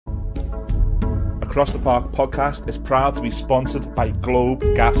Across the Park podcast is proud to be sponsored by Globe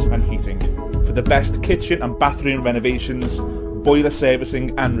Gas and Heating. For the best kitchen and bathroom renovations, boiler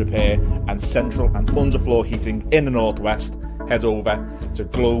servicing and repair, and central and underfloor heating in the Northwest, head over to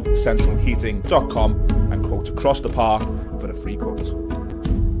globecentralheating.com and quote Across the Park for a free quote.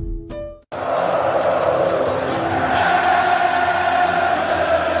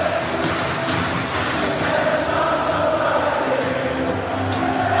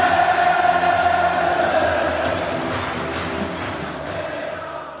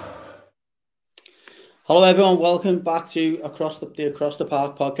 Hello everyone, welcome back to Across the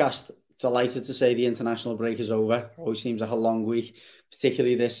Park podcast. Delighted to say the international break is over. Always seems like a long week,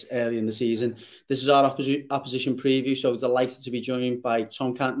 particularly this early in the season. This is our opposition preview, so delighted to be joined by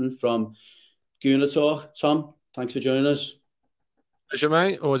Tom Canton from Gooners Talk. Tom, thanks for joining us. Pleasure,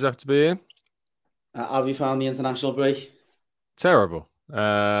 mate. Always happy to be here. How have you found the international break? Terrible.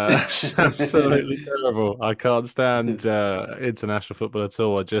 Absolutely terrible. I can't stand international football at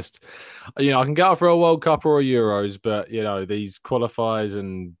all. I just, I can get up for a World Cup or a Euros, but these qualifiers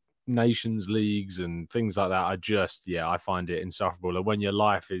and nations leagues and things like that, I find it insufferable. And when your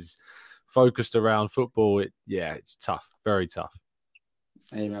life is focused around football, it's tough, very tough.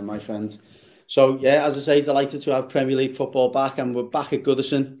 Amen, my friend. So as I say, delighted to have Premier League football back, and we're back at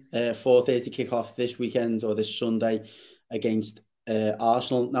Goodison. 4:30 kick-off this weekend or this Sunday against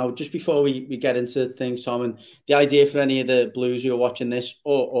Arsenal. Now, just before we get into things, Tom, and the idea for any of the Blues who are watching this,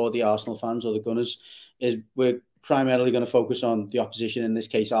 or the Arsenal fans or the Gunners, is we're primarily going to focus on the opposition, in this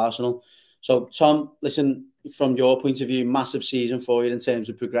case Arsenal. So Tom, listen, from your point of view, massive season for you in terms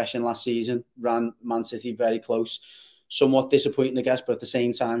of progression last season. Ran Man City very close, somewhat disappointing I guess, but at the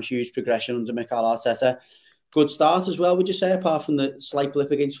same time huge progression under Mikel Arteta. Good start as well, would you say, apart from the slight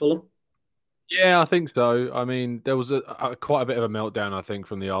blip against Fulham? Yeah, I think so. I mean, there was quite a bit of a meltdown, I think,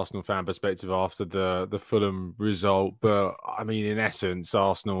 from the Arsenal fan perspective after the Fulham result. But I mean, in essence,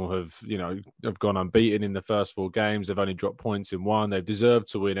 Arsenal have gone unbeaten in the first 4 games. They've only dropped points in 1. They've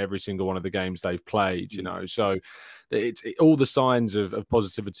deserved to win every single one of the games they've played. So all the signs of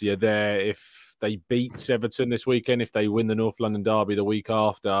positivity are there. If they beat Everton this weekend, if they win the North London derby the week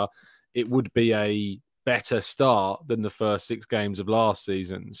after, it would be a better start than the first 6 games of last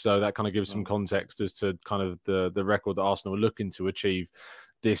season. So that kind of gives some context as to kind of the record that Arsenal are looking to achieve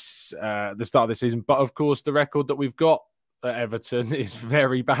this the start of the season. But of course, the record that we've got at Everton is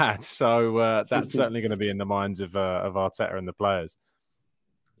very bad. So that's certainly going to be in the minds of Arteta and the players.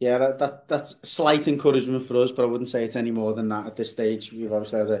 Yeah, that's slight encouragement for us, but I wouldn't say it's any more than that at this stage. We've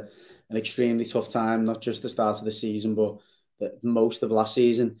obviously had an extremely tough time, not just the start of the season, but most of last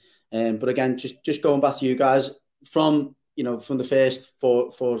season. But again, just going back to you guys, from the first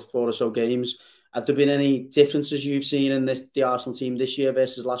four or so games, have there been any differences you've seen in the Arsenal team this year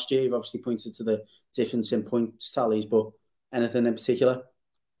versus last year? You've obviously pointed to the difference in points tallies, but anything in particular?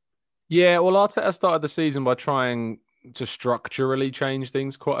 Yeah, well, Arteta started the season by trying to structurally change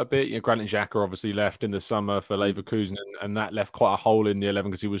things quite a bit. Granit Xhaka obviously left in the summer for Leverkusen, and that left quite a hole in the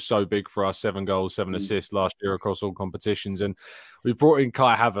 11 because he was so big for us. 7 goals, 7 assists last year across all competitions. And we've brought in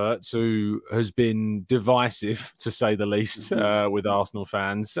Kai Havertz, who has been divisive, to say the least, with Arsenal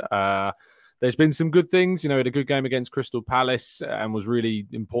fans. There's been some good things. He had a good game against Crystal Palace and was really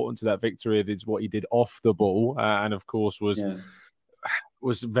important to that victory. It's what he did off the ball. And of course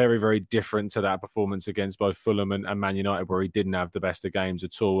was very, very different to that performance against both Fulham and Man United, where he didn't have the best of games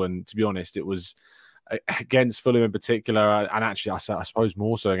at all. And to be honest, it was against Fulham in particular, and actually I suppose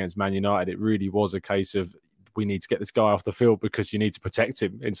more so against Man United, it really was a case of we need to get this guy off the field because you need to protect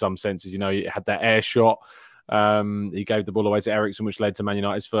him in some senses. He had that air shot. He gave the ball away to Eriksen, which led to Man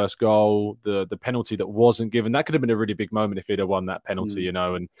United's first goal. The penalty that wasn't given, that could have been a really big moment if he'd have won that penalty,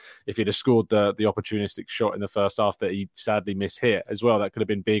 and if he'd have scored the opportunistic shot in the first half that he sadly mishit as well, that could have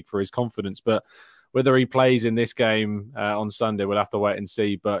been big for his confidence. But whether he plays in this game on Sunday, we'll have to wait and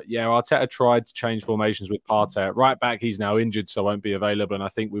see. But yeah, Arteta tried to change formations with Partey at right back. He's now injured, so won't be available. And I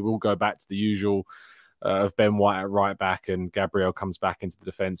think we will go back to the usual of Ben White at right back, and Gabriel comes back into the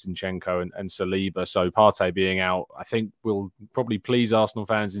defence, Zinchenko and Saliba. So Partey being out, I think, will probably please Arsenal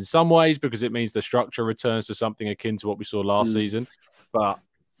fans in some ways because it means the structure returns to something akin to what we saw last season. But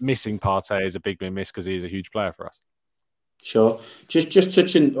missing Partey is a big miss because he is a huge player for us. Sure. Just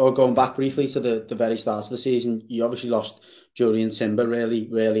touching or going back briefly to the very start of the season, you obviously lost Julian Timber really,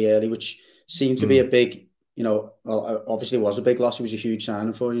 really early, which seemed to be a big, obviously it was a big loss. It was a huge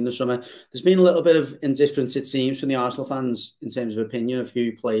signing for you in the summer. There's been a little bit of indifference, it seems, from the Arsenal fans in terms of opinion of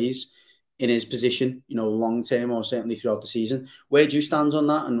who plays in his position, long term or certainly throughout the season. Where do you stand on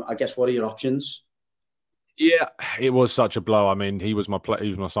that? And I guess what are your options? Yeah, it was such a blow. I mean, he was my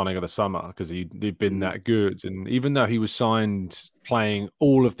signing of the summer because he'd been that good. And even though he was signed playing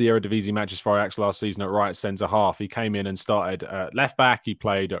all of the Eredivisie matches for Ajax last season at right centre half, he came in and started at left back. He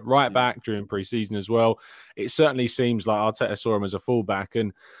played at right back during pre-season as well. It certainly seems like Arteta saw him as a fullback.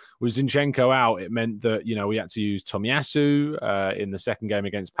 And with Zinchenko out, it meant that, we had to use Tomiyasu in the second game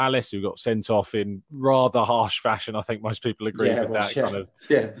against Palace, who got sent off in rather harsh fashion. I think most people agree with that kind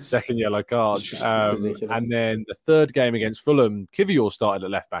of second yellow card. And then the third game against Fulham, Kivior started at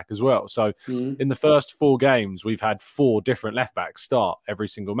left back as well. So in the first 4 games, we've had 4 different left backs start every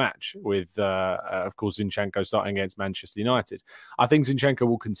single match with, of course, Zinchenko starting against Manchester United. I think Zinchenko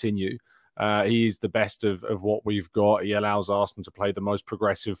will continue. He is the best of what we've got. He allows Arsenal to play the most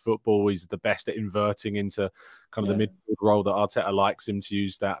progressive football. He's the best at inverting into kind of the midfield role that Arteta likes him to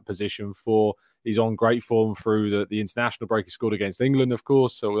use that position for. He's on great form through the international break he scored against England, of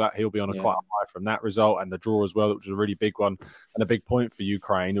course, so that he'll be on a quite high from that result, and the draw as well, which was a really big one and a big point for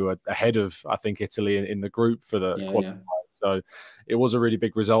Ukraine, who are ahead of, I think, Italy in the group for the qualifiers. So it was a really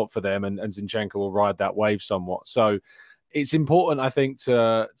big result for them, and Zinchenko will ride that wave somewhat. So it's important, I think,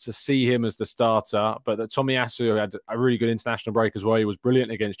 to see him as the starter, but that Tomiyasu had a really good international break as well. He was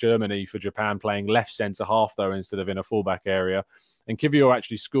brilliant against Germany for Japan, playing left centre half, though, instead of in a fullback area. And Kivior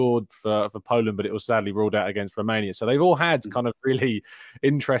actually scored for Poland, but it was sadly ruled out against Romania. So they've all had kind of really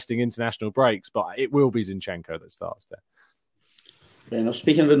interesting international breaks, but it will be Zinchenko that starts there. Fair enough.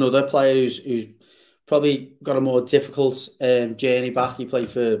 Speaking of another player who's probably got a more difficult journey back. He played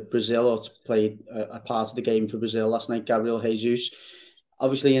for Brazil, or played a part of the game for Brazil last night, Gabriel Jesus.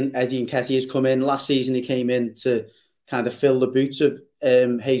 Obviously, Eddie Nketiah has come in. Last season, he came in to kind of fill the boots of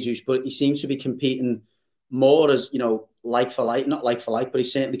Jesus, but he seems to be competing more as, like for like, not like for like, but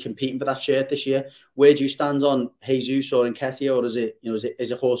he's certainly competing for that shirt this year. Where do you stand on Jesus or Nketiah, or is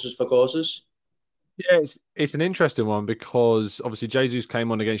it horses for courses? Yeah, it's an interesting one because obviously Jesus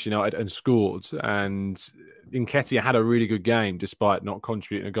came on against United and scored, and Nketiah had a really good game despite not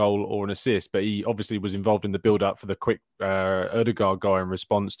contributing a goal or an assist, but he obviously was involved in the build-up for the quick Ødegaard goal in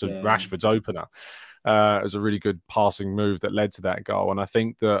response to Rashford's opener. It was a really good passing move that led to that goal, and I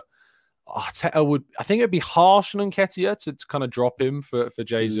think that Arteta it'd be harsh on Nketiah to kind of drop him for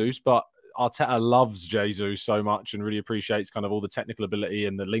Jesus, but Arteta loves Jesus so much and really appreciates kind of all the technical ability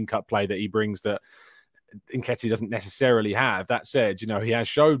and the link-up play that he brings that Nketiah doesn't necessarily have. That said, he has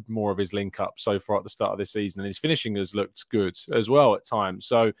showed more of his link-up so far at the start of this season, and his finishing has looked good as well at times.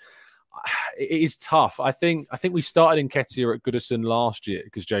 So it is tough. I think we started Nketiah at Goodison last year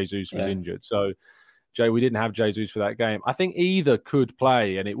because Jesus was injured. So we didn't have Jesus for that game. I think either could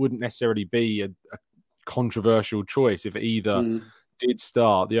play, and it wouldn't necessarily be a controversial choice if either did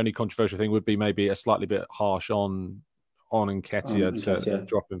start. The only controversial thing would be maybe a slightly bit harsh on Nketiah to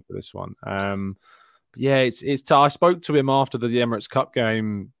drop him for this one. It's tough. I spoke to him after the Emirates Cup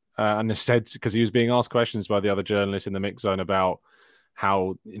game and said, because he was being asked questions by the other journalists in the mix zone about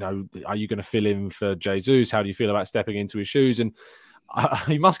how, are you going to fill in for Jesus? How do you feel about stepping into his shoes? And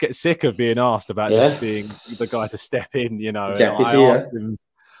he must get sick of being asked about just being the guy to step in, Deputy,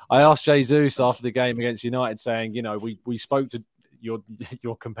 I asked Jesus after the game against United, saying, we spoke to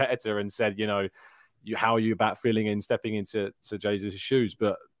your competitor and said, how are you about filling in, stepping into Jesus' shoes?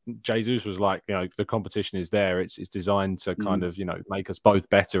 But Jesus was like, the competition is there. It's designed to kind of, make us both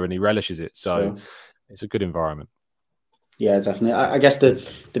better, and he relishes it. So it's a good environment. Yeah, definitely. I guess the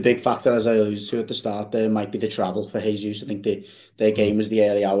big factor, as I alluded to at the start, there might be the travel for Jesus. I think their game was the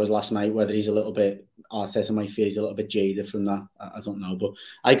early hours last night. Whether he's a little bit, Arteta might feel he's a little bit jaded from that. I don't know, but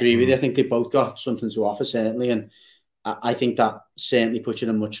I agree with you. I think they both got something to offer, certainly, and I think that certainly puts you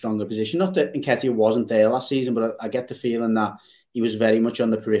in a much stronger position. Not that Nketiah wasn't there last season, but I get the feeling that he was very much on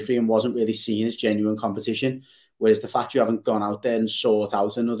the periphery and wasn't really seen as genuine competition. Whereas the fact you haven't gone out there and sought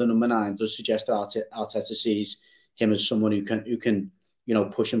out another number 9 does suggest that Arteta sees him as someone who can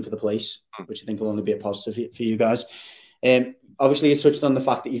push him for the place, which I think will only be a positive for you guys. Obviously, you touched on the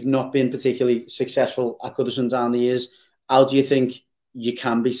fact that you've not been particularly successful at Goodison down the years. How do you think you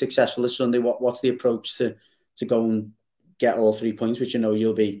can be successful this Sunday? What's the approach to go and get all 3 points, which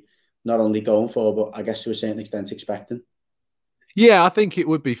you'll be not only going for, but I guess to a certain extent expecting? Yeah, I think it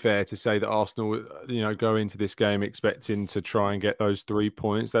would be fair to say that Arsenal, go into this game expecting to try and get those 3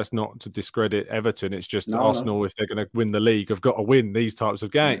 points. That's not to discredit Everton. It's just Arsenal, if they're going to win the league, have got to win these types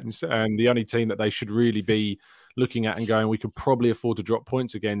of games. Yeah. And the only team that they should really be looking at and going, we could probably afford to drop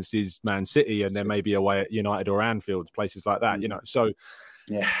points against is Man City, and then maybe away at United or Anfield, places like that. So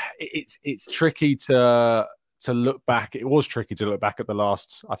it's tricky to to look back. It was tricky to look back at the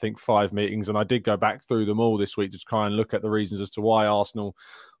last, I think, 5 meetings. And I did go back through them all this week to try and look at the reasons as to why Arsenal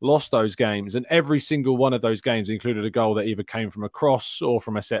lost those games. And every single one of those games included a goal that either came from a cross or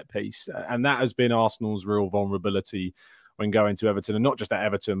from a set piece. And that has been Arsenal's real vulnerability when going to Everton, and not just at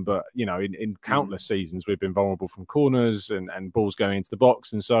Everton, but, you know, in countless seasons, we've been vulnerable from corners and balls going into the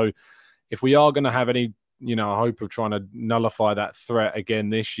box. And so if we are going to have any, you know, hope of trying to nullify that threat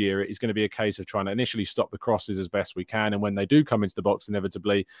again this year, it's going to be a case of trying to initially stop the crosses as best we can. And when they do come into the box,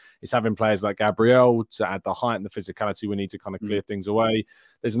 inevitably, it's having players like Gabriel to add the height and the physicality we need to kind of clear things away.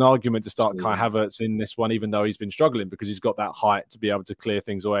 There's an argument to start Kai Havertz in this one, even though he's been struggling because he's got that height to be able to clear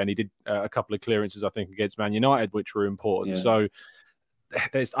things away. And he did a couple of clearances, I think, against Man United, which were important. Yeah. So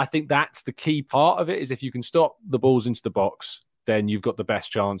I think that's the key part of it, is if you can stop the balls into the box, then you've got the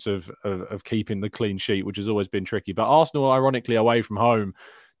best chance of keeping the clean sheet, which has always been tricky. But Arsenal, ironically, away from home,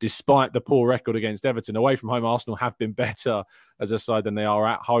 despite the poor record against Everton, away from home, Arsenal have been better as a side than they are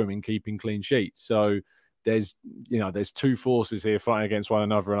at home in keeping clean sheets. So there's two forces here fighting against one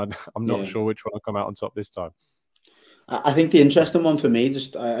another, and I'm not sure which one will come out on top this time. I think the interesting one for me,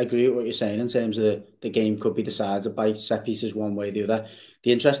 I agree with what you're saying in terms of the game could be decided by set pieces one way or the other.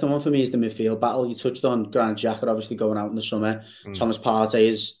 The interesting one for me is the midfield battle. You touched on Granit Xhaka obviously going out in the summer. Thomas Partey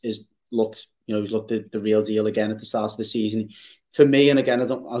is looked the real deal again at the start of the season. For me, and again, I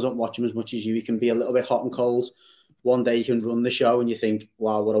don't watch him as much as you. He can be a little bit hot and cold. One day he can run the show and you think,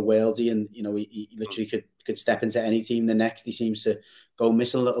 wow, what a worldie, and you know he literally could step into any team. The next he seems to go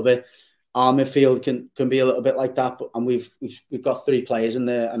missing a little bit. Our midfield can be a little bit like that, and we've got 3 players in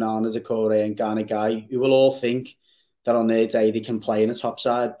there, Anana, Decore and Ghana Guy, who will all think that on their day they can play in a top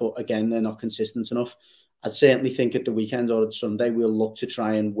side, but again, they're not consistent enough. I certainly think at the weekend or at Sunday, we'll look to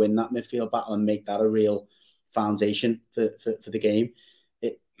try and win that midfield battle and make that a real foundation for the game.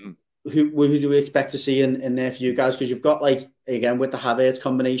 Who do we expect to see in there for you guys? Because you've got, like, again, with the Havertz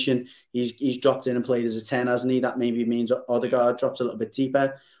combination, he's dropped in and played as a 10, hasn't he? That maybe means Odegaard drops a little bit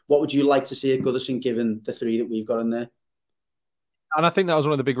deeper. What would you like to see at Goodison, given the 3 that we've got in there? And I think that was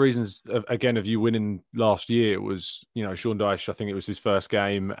one of the big reasons, of you winning last year was, you know, Sean Dyche, I think it was his first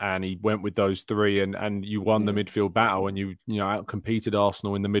game, and he went with those 3 and you won the midfield battle, and you outcompeted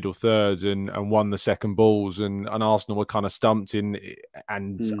Arsenal in the middle thirds and won the second balls, and Arsenal were kind of stumped in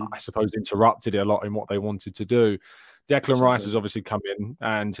and I suppose interrupted it a lot in what they wanted to do. Declan Rice has obviously come in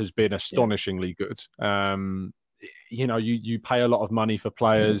and has been astonishingly good. You pay a lot of money for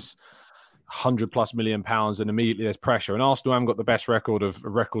players, £100+ million, and immediately there's pressure. And Arsenal haven't got the best record of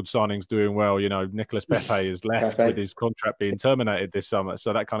record signings doing well. You know, Nicolas Pepe is left with his contract being terminated this summer.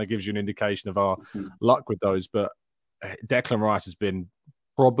 So that kind of gives you an indication of our luck with those. But Declan Rice has been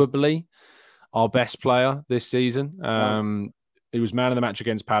probably our best player this season. He was man of the match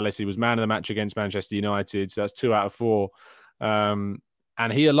against Palace. He was man of the match against Manchester United. So that's 2 out of 4.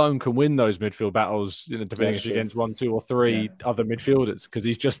 And he alone can win those midfield battles, depending if against 1, 2, or 3 other midfielders, because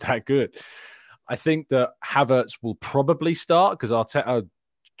he's just that good. I think that Havertz will probably start because Arteta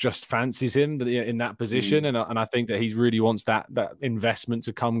just fancies him in that position, and I think that he really wants that investment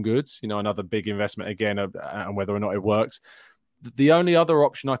to come good. Another big investment again, and whether or not it works. The only other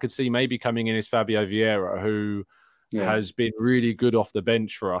option I could see maybe coming in is Fabio Vieira, who has been really good off the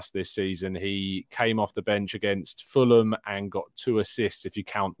bench for us this season. He came off the bench against Fulham and got 2 assists, if you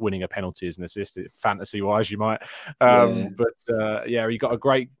count winning a penalty as an assist, fantasy-wise, you might. But he got a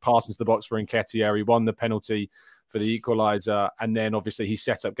great pass into the box for Nketiah. He won the penalty for the equaliser. And then, obviously, he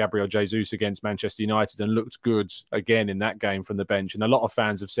set up Gabriel Jesus against Manchester United and looked good again in that game from the bench. And a lot of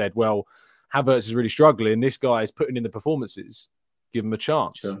fans have said, well, Havertz is really struggling. This guy is putting in the performances. Give him a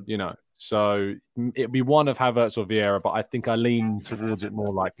chance, So it'd be one of Havertz or Vieira, but I think I lean towards it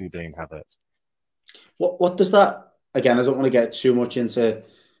more likely being Havertz. What does that, again, I don't want to get too much into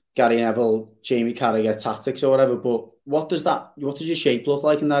Gary Neville, Jamie Carragher tactics or whatever, but what does your shape look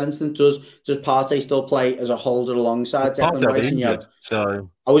like in that instance? Does Partey still play as a holder alongside Declan Rice? Injured, so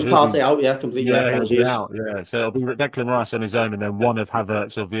was Partey out? Yeah, completely. Yeah, he'll be out. Yeah, so it'll be Declan Rice on his own, and then one of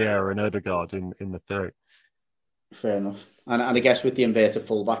Havertz or Vieira and Odegaard in the 3. Fair enough. And I guess with the inverted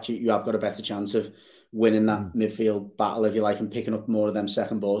fullback, you have got a better chance of winning that midfield battle, if you like, and picking up more of them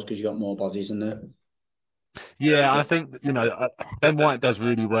second balls because you got more bodies in there. Yeah, I think, Ben White does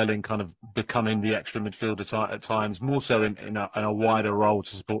really well in kind of becoming the extra midfielder at times, more so in a wider role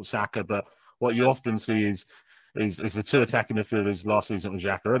to support Saka. But what you often see is the 2 attacking midfielders. Last season it was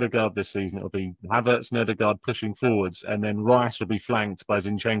Xhaka, Odegaard. This season it'll be Havertz and Odegaard pushing forwards, and then Rice will be flanked by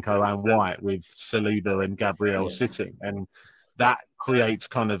Zinchenko and White with Saliba and Gabriel sitting. And that, creates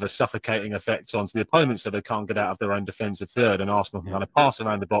kind of a suffocating effect onto the opponent, so they can't get out of their own defensive third, and Arsenal can kind of pass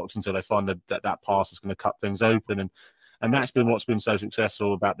around the box until they find that pass is going to cut things open. And that's been what's been so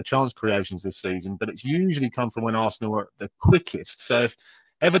successful about the chance creations this season. But it's usually come from when Arsenal are at the quickest. So if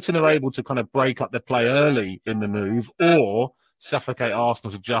Everton are able to kind of break up the play early in the move or suffocate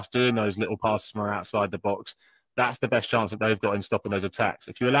Arsenal to just doing those little passes from outside the box, that's the best chance that they've got in stopping those attacks.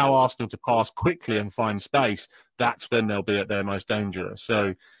 If you allow Arsenal to pass quickly and find space, that's when they'll be at their most dangerous.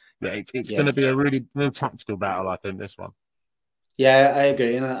 So yeah, it's going to be a really real tactical battle, I think, this one. Yeah, I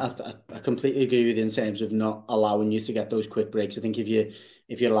agree, and I completely agree with you in terms of not allowing you to get those quick breaks. I think if you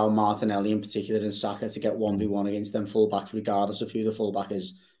allow Martinelli in particular and Saka to get 1v1 against them fullbacks, regardless of who the fullback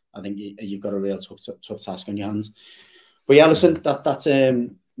is, I think you've got a real tough task on your hands. But yeah, listen, that's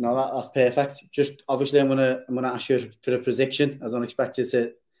perfect. Just obviously, I'm gonna ask you for a prediction. I don't expect you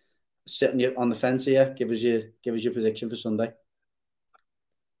to sit on the fence here. Give us your prediction for Sunday.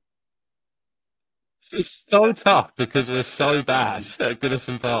 It's so tough because we're so bad at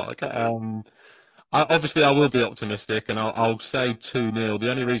Goodison Park. I will be optimistic, and I'll say 2-0. The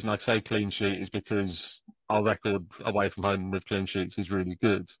only reason I say clean sheet is because our record away from home with clean sheets is really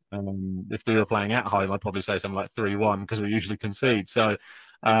good. If we were playing at home, I'd probably say something like 3-1 because we usually concede. So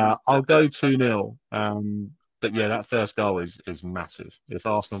I'll go 2-0. But yeah, that first goal is massive. If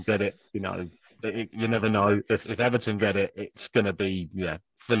Arsenal get it, you never know. If Everton get it, it's going to be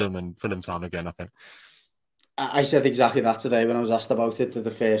Fulham time again, I think. I said exactly that today when I was asked about it, that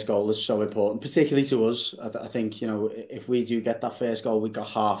the first goal is so important, particularly to us. I think, if we do get that first goal, we've got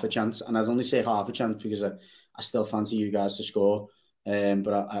half a chance. And I only say half a chance because I still fancy you guys to score.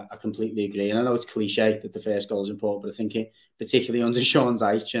 But I completely agree. And I know it's cliche that the first goal is important, but I think particularly under Sean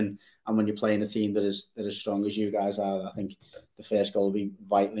Dyche and when you're playing a team that is as strong as you guys are, I think the first goal will be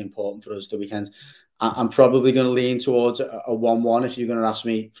vitally important for us the weekend. I'm probably going to lean towards a 1-1 if you're going to ask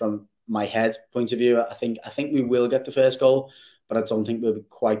me from my head point of view. I think we will get the first goal, but I don't think we'll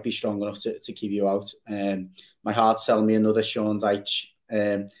quite be strong enough to keep you out. My heart's telling me another Sean Dyche.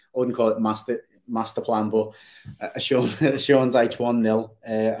 I wouldn't call it master plan, but a Sean Dyche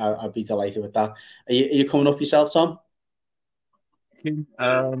 1-0. I'd be delighted with that. Are you coming up yourself, Tom?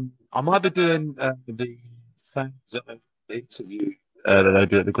 I might be doing the fans interview that they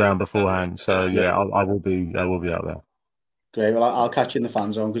do at the ground beforehand. So yeah, I will be out there. Great. Well, I'll catch you in the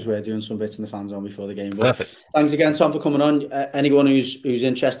fan zone because we're doing some bits in the fan zone before the game. But perfect. Thanks again, Tom, for coming on. Anyone who's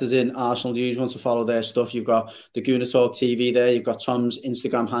interested in Arsenal news, wants to follow their stuff, you've got the Gooner Talk TV there. You've got Tom's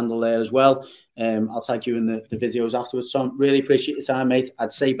Instagram handle there as well. I'll tag you in the videos afterwards. Tom, really appreciate your time, mate.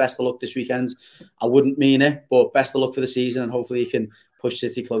 I'd say best of luck this weekend. I wouldn't mean it, but best of luck for the season, and hopefully you can push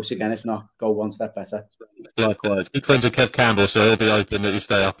City close again. If not, go one step better. Likewise. Good friends with Kev Campbell, so he'll be hoping that you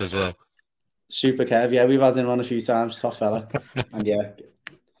stay up as well. Super Kev, yeah, we've had him on a few times, tough fella. And yeah,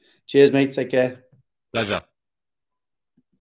 cheers, mate, take care. Pleasure.